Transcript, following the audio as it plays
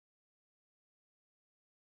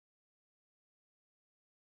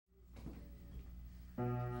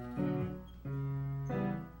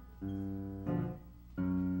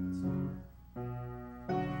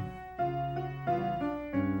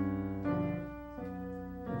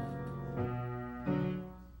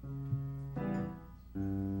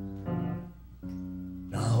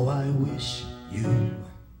Now I wish you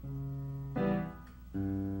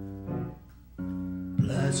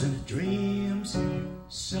pleasant dreams,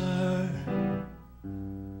 sir,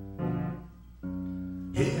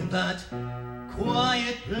 in that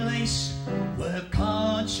quiet place where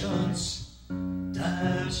conscience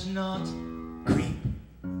does not creep.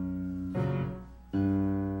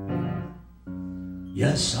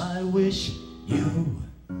 Yes, I wish you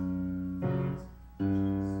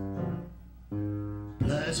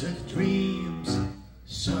pleasant dreams,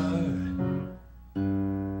 sir.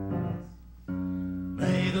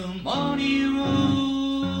 May the morning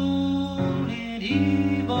roll in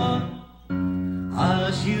even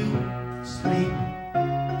as you sleep.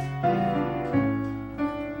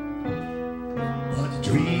 But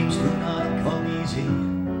dreams do not come easy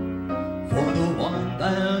for the one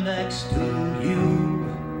there next to you.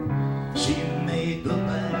 She made the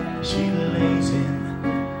bed she lays in.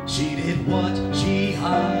 She did what she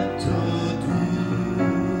had to do.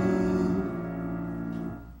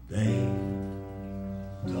 They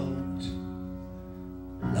don't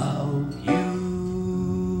love you.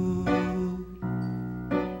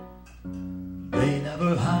 They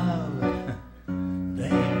never have. They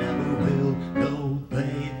never will. No,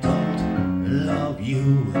 they don't love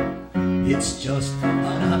you. It's just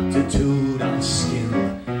an aptitude, a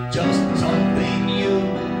skill, just something you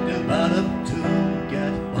develop to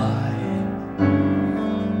get by.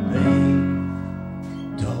 They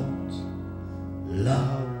don't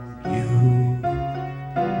love you.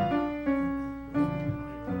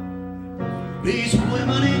 These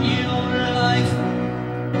women in your life,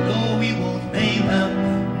 though we won't name them,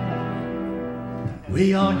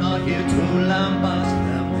 we are not here to lambast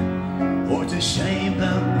them or to shame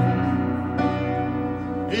them.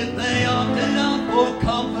 If they opted out for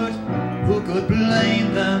comfort, who could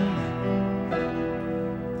blame them?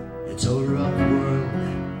 It's a rough world,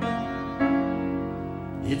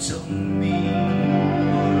 it's a mean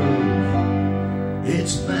world.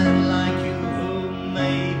 It's men like you who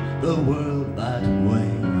made the world that way.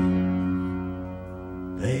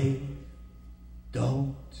 They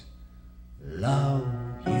don't love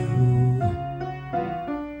you.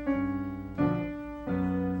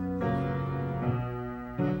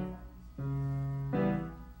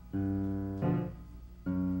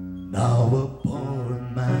 Now a poor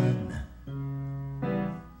man,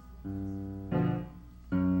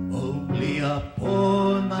 only a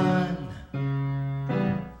poor man,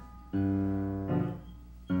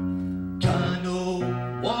 can know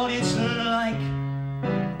what it's like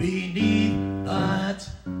beneath that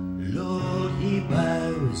load he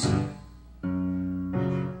bears.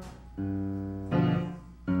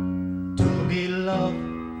 To be loved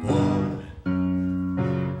for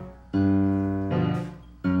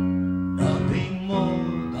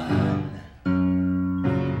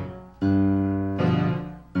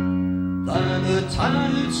the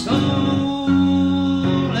tired soul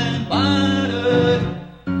and battered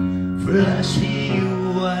flesh he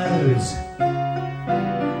wears.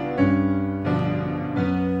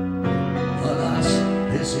 Alas,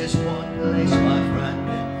 this is one place, my friend,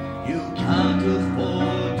 you can't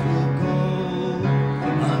afford to go.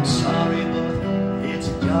 I'm sorry, but it's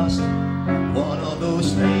just one of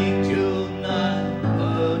those things you'll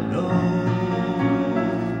never know.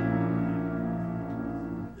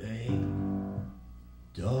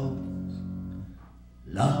 Don't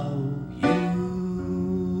love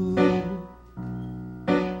you.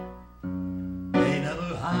 They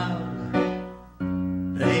never have,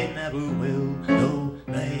 they never will. No,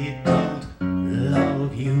 they don't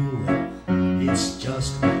love you. It's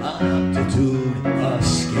just an aptitude, a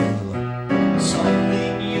skill,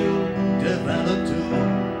 something you develop to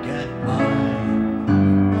get by.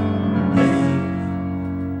 They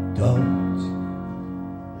don't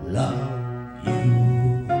love you.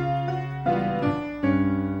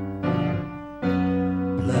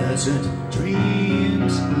 Pleasant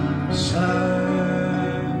dreams, sir.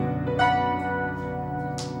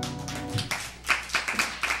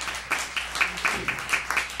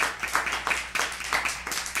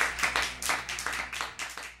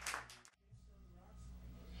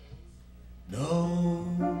 Know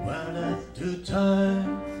where to turn.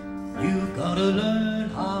 You've got to learn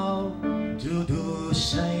how to do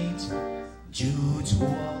St. Jude's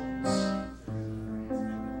waltz.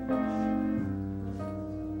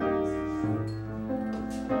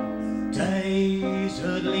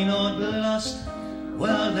 Dazedly not lust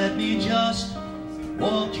Well, let me just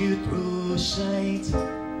walk you through St.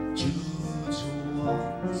 Jude's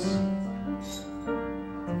waltz.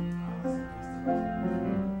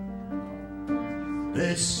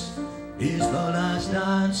 This is the last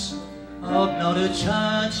dance, I've not a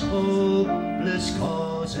chance, hopeless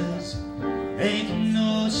causes. Ain't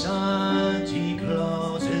no Santa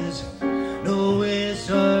Clauses, no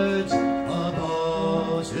wizards or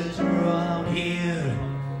bosses around here.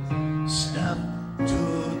 Step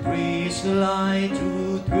 2, 3, slide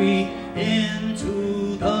 2, 3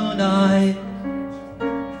 into the night.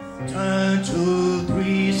 Turn 2,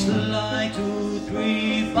 3, slide 2,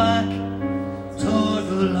 3 back toward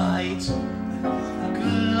the light.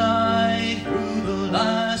 Glide through the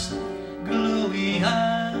last glowing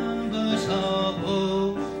embers of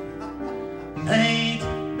hope. Ain't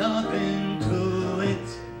nothing to it,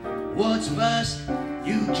 what's best,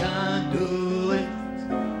 you can't do it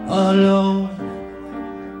alone.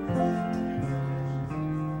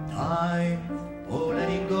 Time for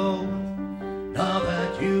letting go, now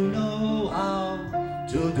that you know how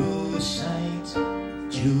to do St.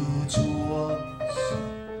 Jude's waltz.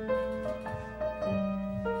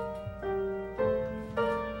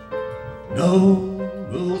 No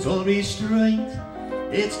rules or restraint,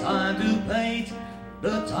 it's time to paint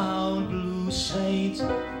the town blue St.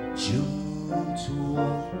 Jude's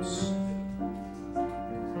waltz.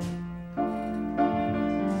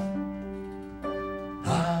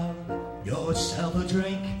 Have yourself a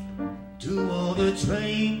drink, to all the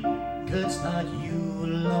trinkets that you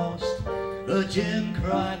lost, the gin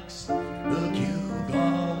cracks, the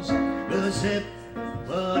gewgaws, the zip,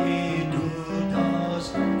 buddy doo-dahs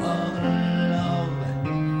of love.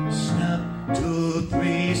 Step 2,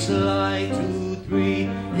 3, slide 2, 3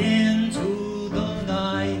 into the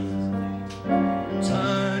night.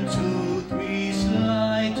 Turn 2, 3,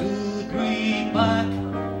 slide 2, 3 back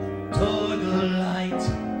toward the light.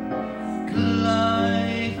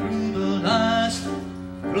 Glide through the last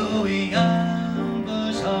glowing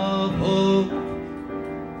embers of hope.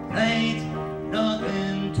 Ain't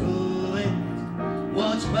nothing to it,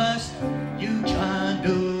 what's best, you can't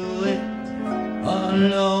do it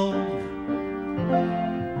alone.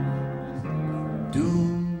 Do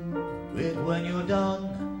it when you're done,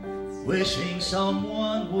 wishing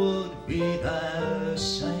someone would be there.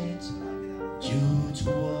 St. Jude's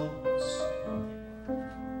waltz.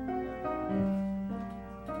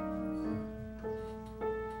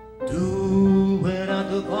 Do it at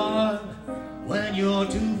the bar when you're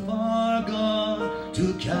too far gone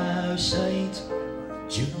to catch St.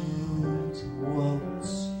 Jude's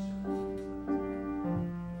waltz.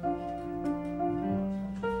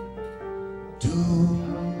 Do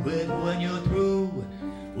it when you're through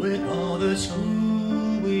with all the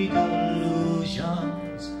screwy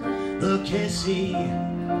delusions, the kissy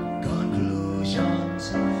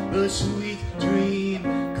conclusions, the sweet dream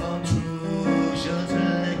contrusions.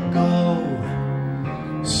 Let go.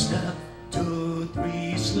 Step 2,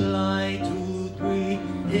 3, slide 2, 3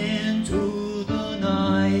 into the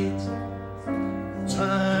night.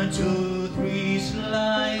 Turn 2, 3,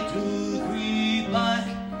 slide 2, 3 back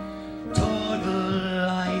toward the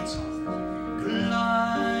light.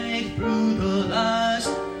 Glide through the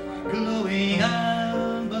last glowing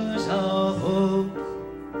embers of hope.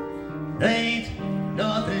 Ain't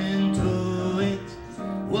nothing to it,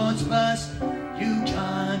 what's best, you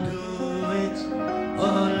can't do it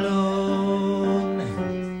alone.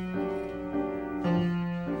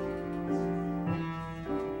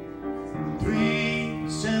 3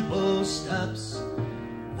 simple steps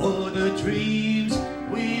for the dreams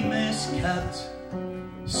we miskept.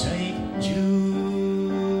 St.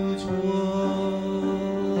 Jude's waltz.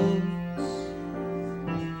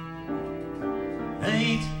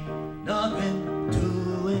 Ain't nothing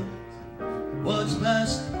to it, what's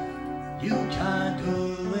best, you can't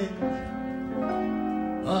do it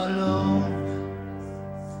alone.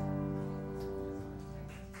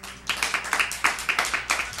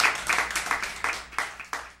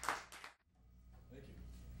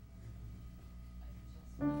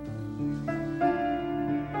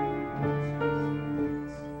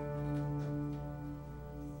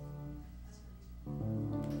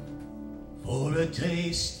 For a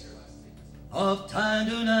taste of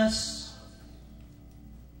tenderness,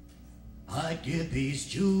 I'd give these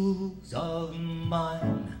jewels of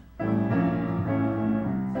mine.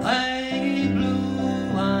 Baggy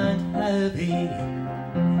blue and heavy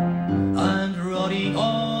and rotting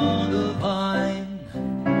on the vine.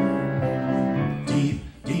 Deep,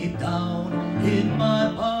 deep down in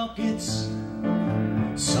my pockets,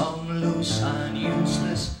 some loose and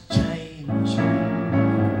useless change.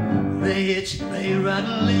 They itch, they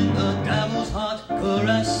rattle in the devil's hot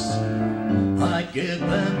caress. I'd give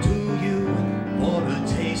them to you for a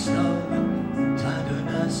taste of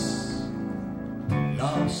tenderness.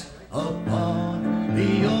 Lost upon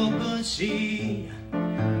the open sea,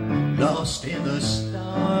 lost in the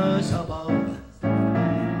stars above,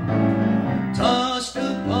 tossed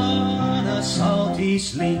upon a salty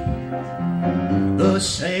sleep, the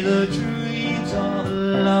sailor dreams of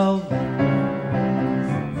love.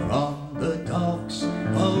 From the docks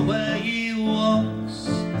of where he walks,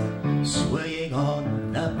 swaying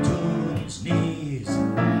on Neptune's knees,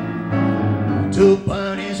 to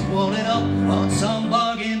burn his wallet up on some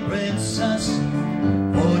bargain princess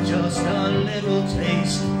for just a little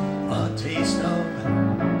taste, a taste of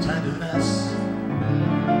tenderness.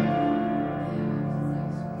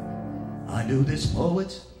 I knew this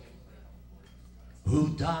poet who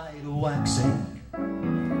died waxing,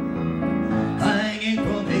 hanging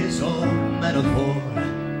from his own metaphor.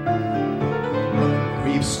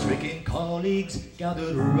 Grief-stricken colleagues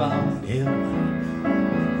gathered around him,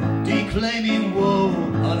 declaiming woe,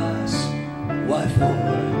 alas, why for?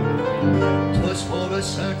 'Twas for a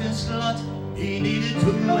certain slut he needed to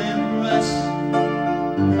impress,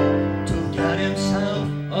 to get himself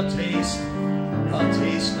a taste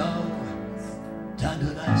of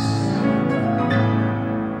tenderness.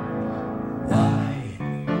 Why,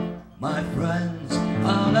 my friends,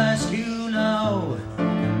 I'll ask you now,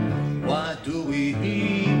 why do we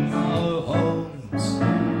leave our homes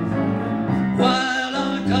while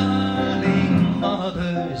our darling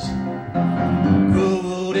mothers grow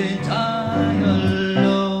old and die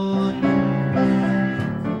alone?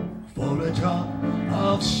 For a drop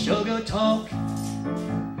of sugar talk,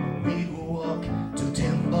 we'd walk to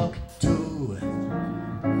Timbuktu,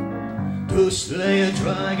 to slay a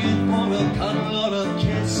dragon for a cuddle or a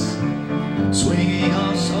kiss, swinging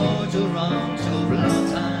our swords around so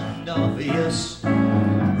blunt and obvious.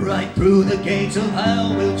 Right through the gates of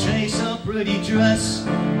hell we'll chase a pretty dress,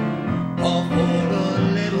 all for a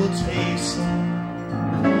little taste,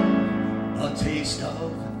 a taste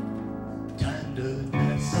of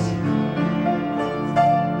tenderness.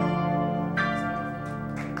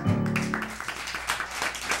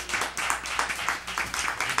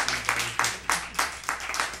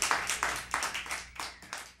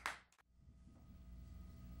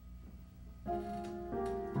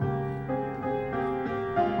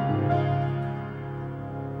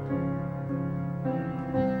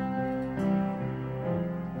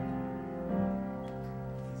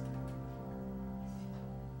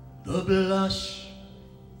 The blush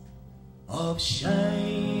of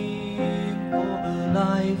shame for the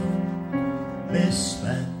life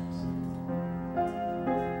misspent,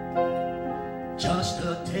 just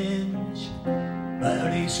a tinge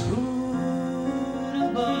barely screwed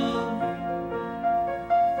above.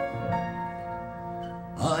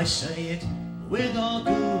 I say it with all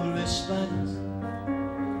due respect,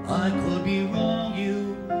 I could be wrong,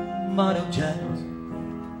 you might object,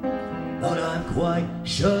 but I'm quite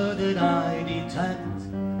sure that I detect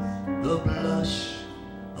the blush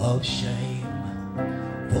of shame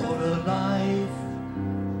for a life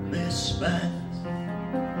misspent.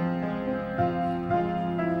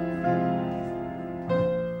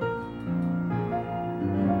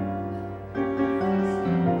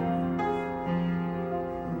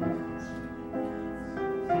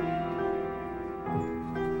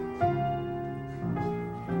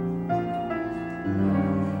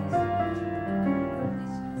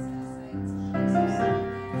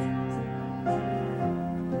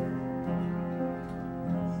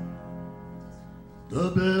 The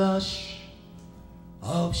blush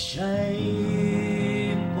of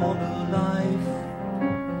shame for a life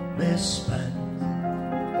misspent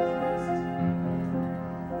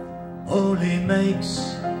only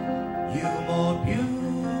makes you more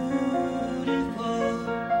beautiful.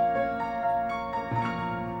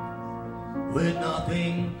 With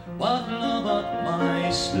nothing but love up my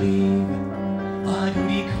sleeve, I do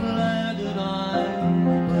declare that I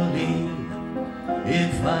believe, in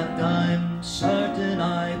fact I'm certain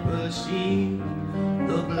I perceive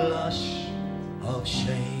the blush of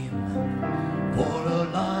shame for a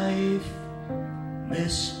life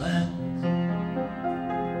misspent.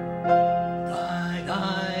 Die,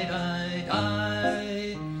 die, die,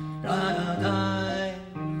 die, die, die, die, die.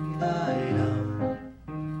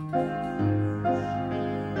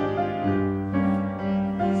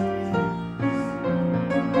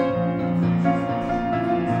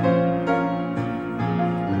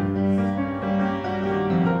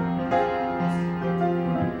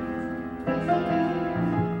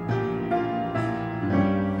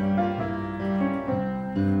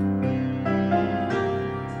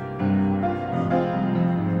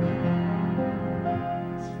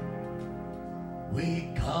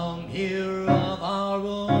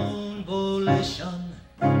 condition,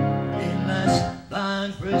 in less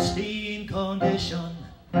than pristine condition,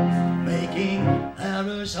 making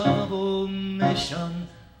errors of omission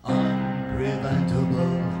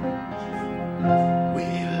unpreventable. We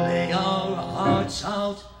lay our hearts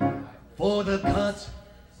out for the cut,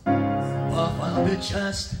 puff out the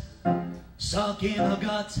chest, suck in the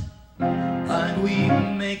gut, and we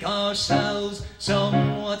make ourselves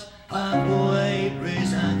somewhat halfway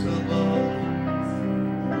presentable.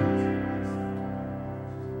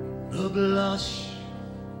 The blush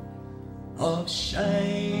of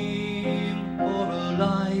shame for a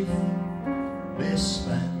life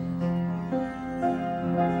misspent,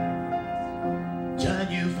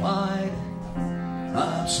 genuine,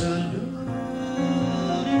 absolute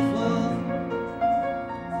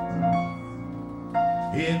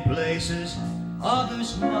in places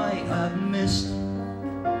others might have missed,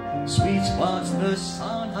 sweet spots the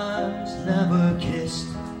sun has never kissed.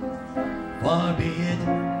 Far be it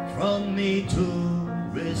from me to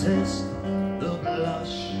resist the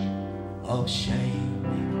blush of shame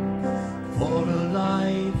for a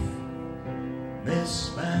life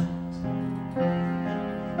misspent.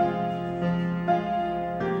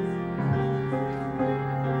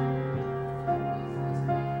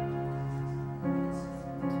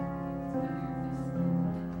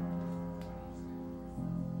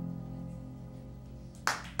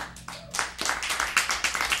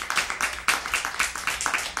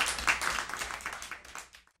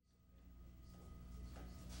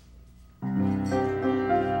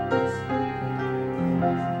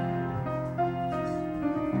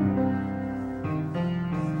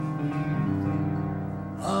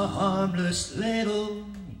 Harmless little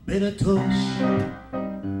bit of tush,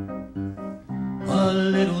 a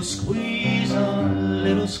little squeeze, a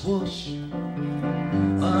little squish,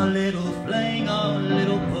 a little fling, a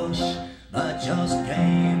little push that just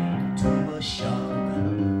came to a shove.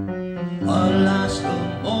 Alas, the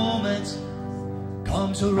moment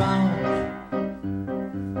comes around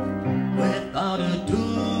without a do,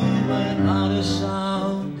 without a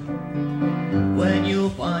sound, when you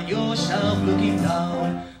find yourself looking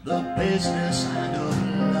down the business and of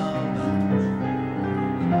love.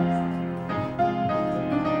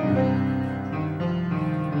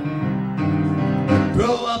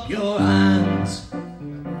 Throw up your hands,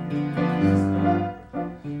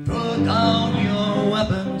 throw down your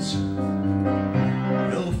weapons.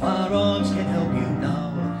 No firearms can help you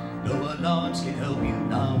now, no alarms can help you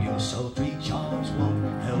now, your sultry charms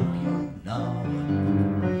won't help you now.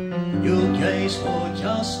 You'll gaze for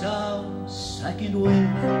just a second wind,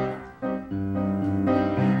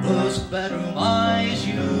 those bedroom eyes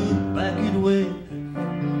you beckon with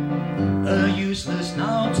are useless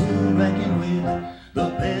now to reckon with the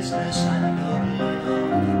business and of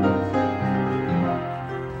love.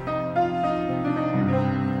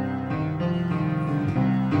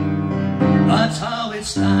 That's how it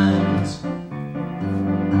stands,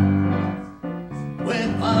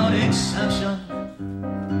 without exception.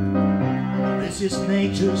 This is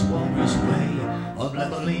nature's wondrous way of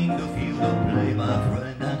leveling the field of play, my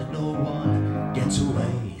friend, and no one gets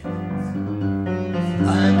away.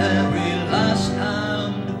 And every last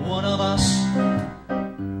damned one of us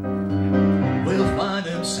will find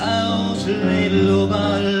themselves laid low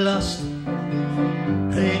by lust.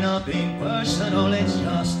 Ain't nothing personal, it's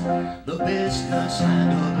just the business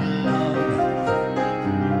and of love.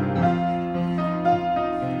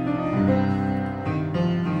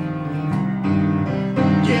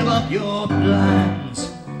 Give up your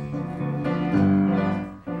plans,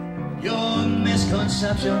 your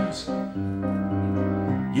misconceptions.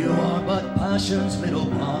 You are but passion's little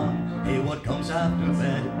pawn. Hey, what comes after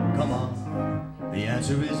bed? Come on, the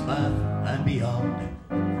answer is bath and beyond.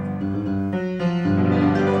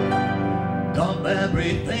 Dump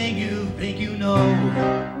everything you think you know,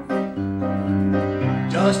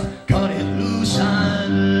 just cut it loose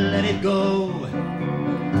and let it go.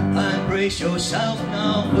 And brace yourself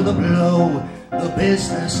now for the blow, the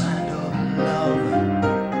business and of love.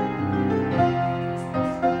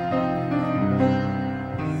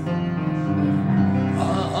 A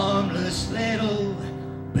harmless little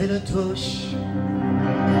bit of tush,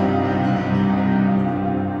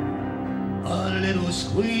 a little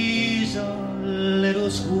squeeze, a little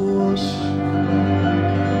squish,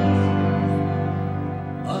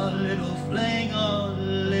 a little fling, a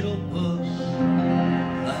little push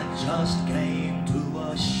that just came to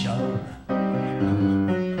a shove.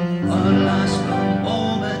 Alas, the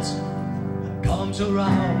moment comes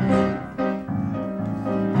around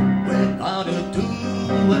without a do,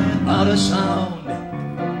 without a sound,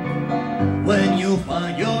 when you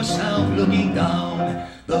find yourself looking down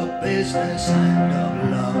the business and of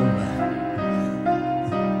love.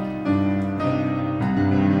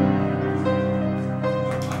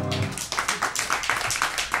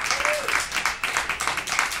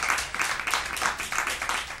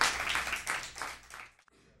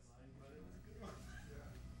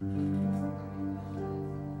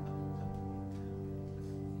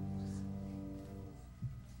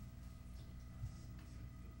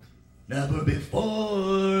 Never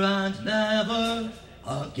before and never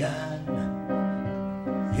again,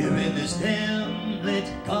 here in this dim lit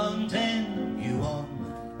continuum,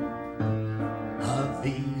 have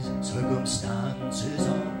these circumstances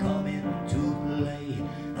all come into play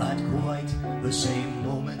at quite the same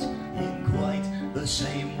moment, in quite the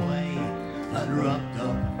same way, and wrapped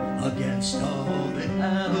up against all that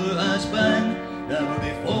ever has been, never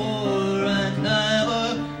before and never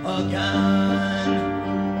again.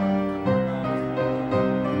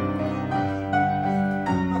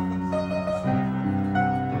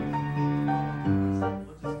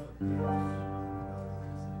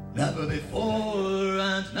 Never before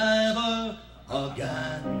and never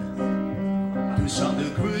again, to some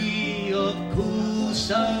degree of cool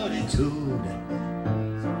solitude,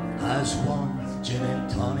 as one gin and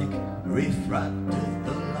tonic refracted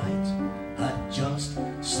the light at just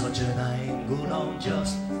such an angle on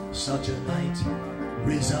just such a night,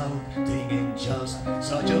 resulting in just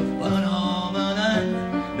such a phenomenon.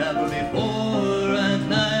 Never before and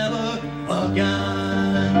never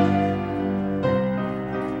again.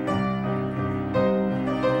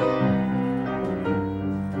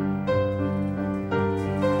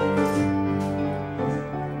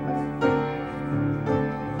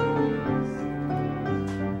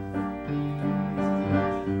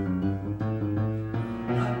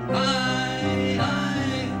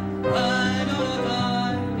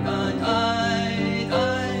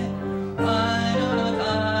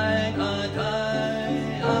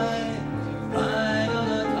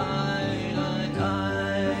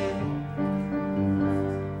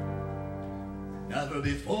 Never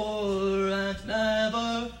before and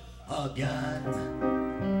never again.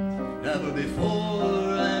 Never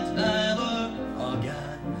before and never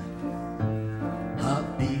again have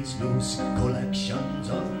these loose collections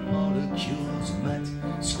of molecules met,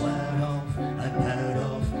 squared off and paired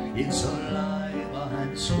off in saliva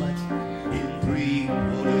and sweat in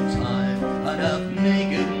 3/4 time, and half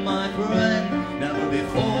naked, my friend. Never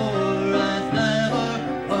before and never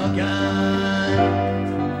again.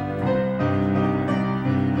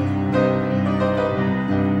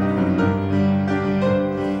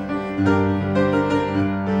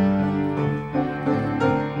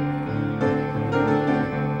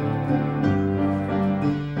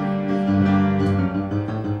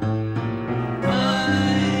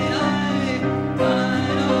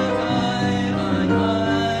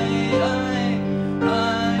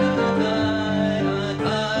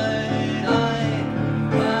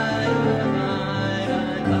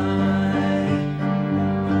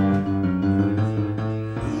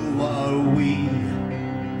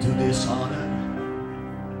 Dishonor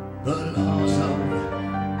the laws of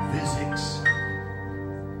physics,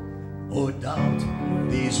 or doubt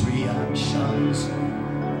these reactions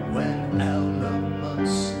when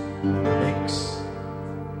elements mix.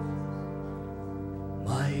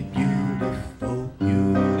 My beautiful,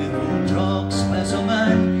 beautiful drug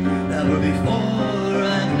specimen, never before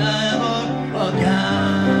and never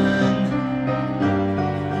again.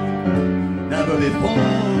 Never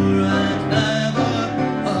before and never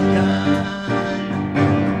again.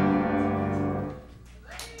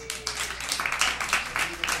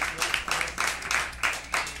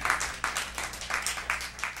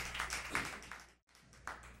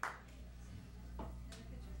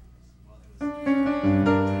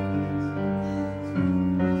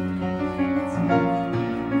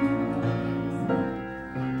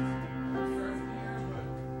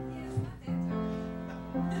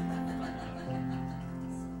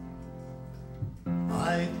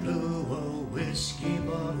 I blew a whiskey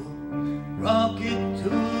bottle, rocket to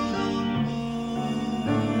the moon.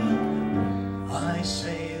 I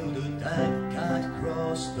sailed a deck cat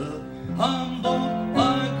across the Humboldt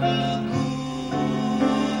Park Lagoon.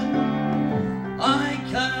 I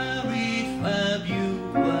carried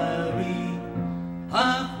February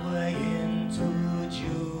halfway into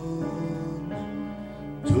June,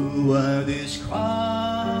 to where this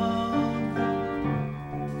crowd,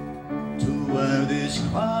 to where this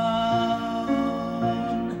crowd,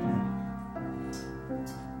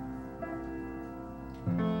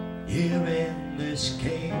 here in this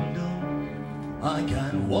kingdom, I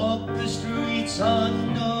can walk the streets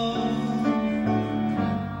unknown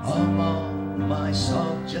among my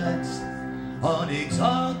subjects. subjects,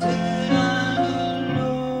 unexalted and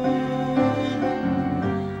alone.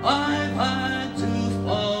 I've had to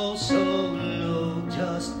fall so low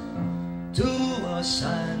just to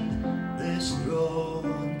ascend this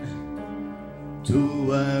throne, to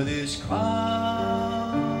wear this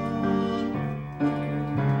crown.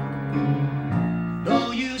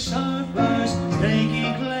 No usurpers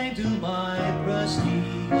taking claim to my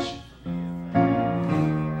prestige,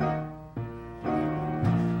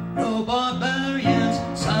 no barbarians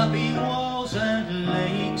sapping walls and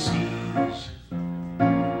laying siege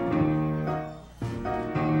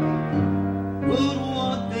would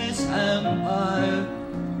want this empire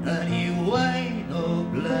anyway.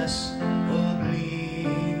 Noblesse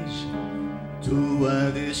oblige, to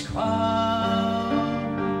wear this crown,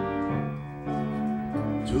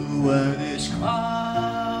 to wear this crown.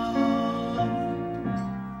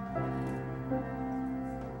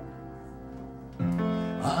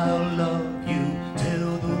 I'll love you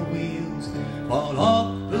till the wheels fall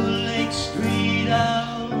off the Lake Street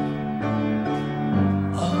L,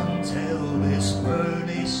 until this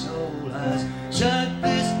worthy soul has shed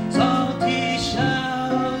this salty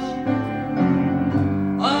shell.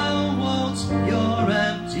 I'll waltz your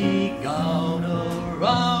empty gown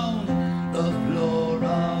around the floor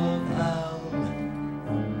of hell,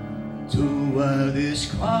 to wear this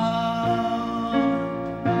crown,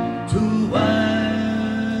 to wear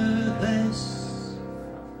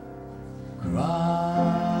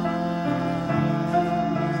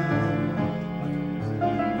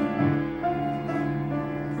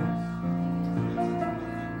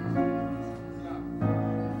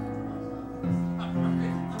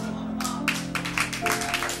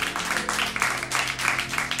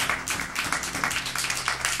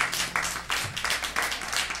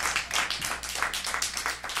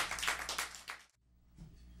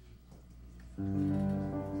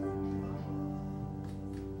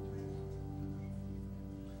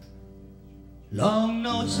long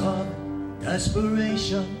notes of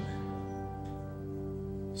desperation,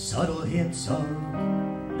 subtle hints of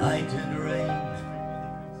night and rain,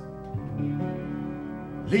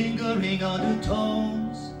 lingering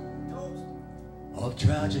undertones of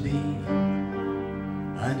tragedy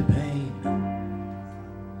and pain.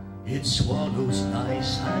 It swallows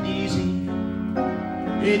nice and easy,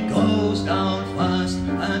 it goes down fast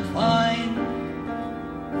and fine.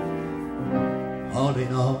 All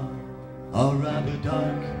in all, a rather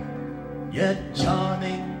dark, yet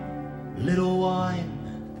charming little wine.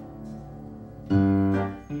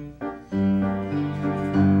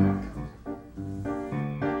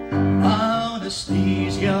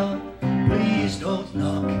 Anesthesia, please don't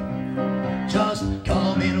knock, just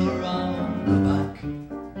come in around the back.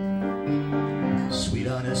 Sweet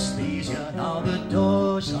anesthesia, now the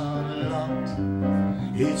door's unlocked,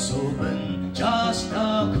 it's open just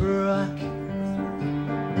a crack.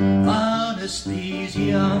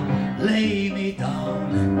 Anesthesia, lay me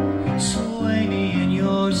down, sway me in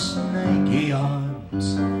your snaky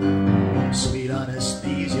arms. Sweet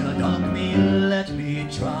anesthesia, dunk me, let me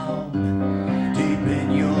drown deep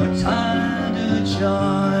in your tender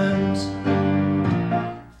charms.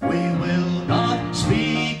 We will not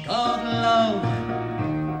speak of love,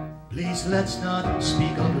 please let's not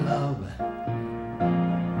speak of love.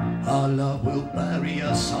 Our love will bury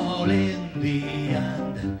us all in the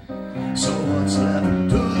end, so what's left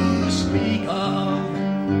to speak of?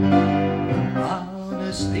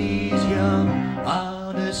 Anesthesia,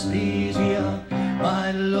 anesthesia,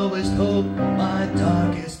 my lowest hope, my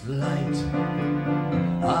darkest light.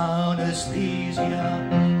 Anesthesia,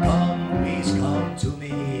 come, please come to me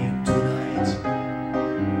tonight.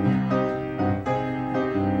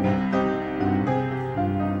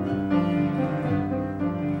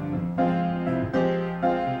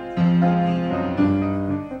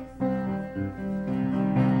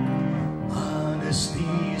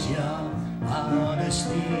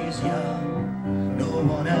 Anesthesia, no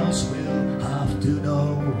one else will have to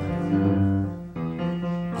know.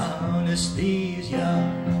 Anesthesia,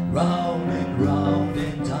 round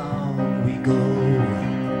and down we go.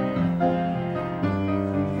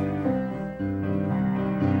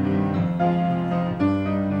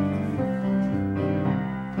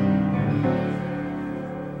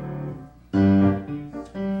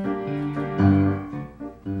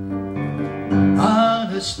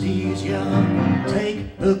 Anesthesia, take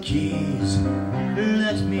the keys,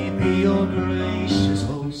 let me be your gracious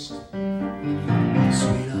host.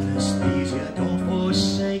 Sweet anesthesia, don't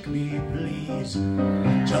forsake me, please,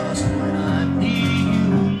 just when I need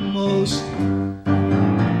you most.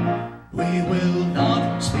 We will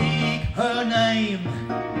not speak her name,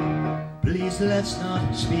 please let's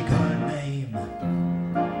not speak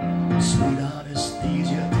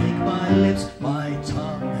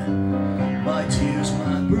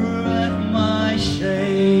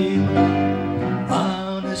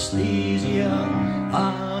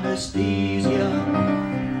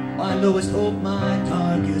lowest hope, my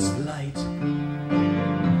darkest light.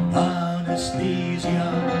 Anesthesia,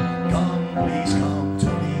 come, please come to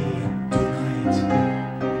me tonight.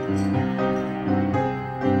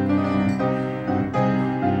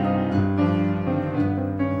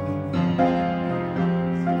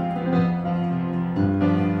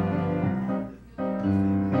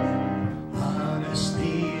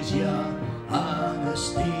 Anesthesia,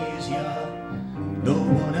 anesthesia, no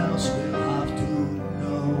one else will have to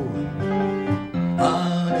know.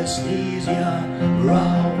 Anesthesia,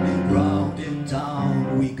 round and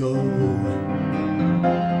down we go.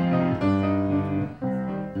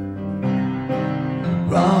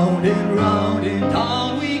 Round and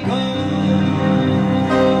down we go.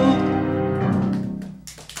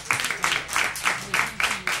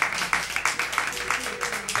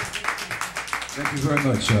 Thank you very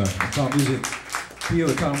much. Tom Music, Pio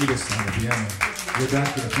Tom with us on the piano. We're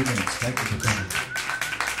back in a few minutes. Thank you for coming.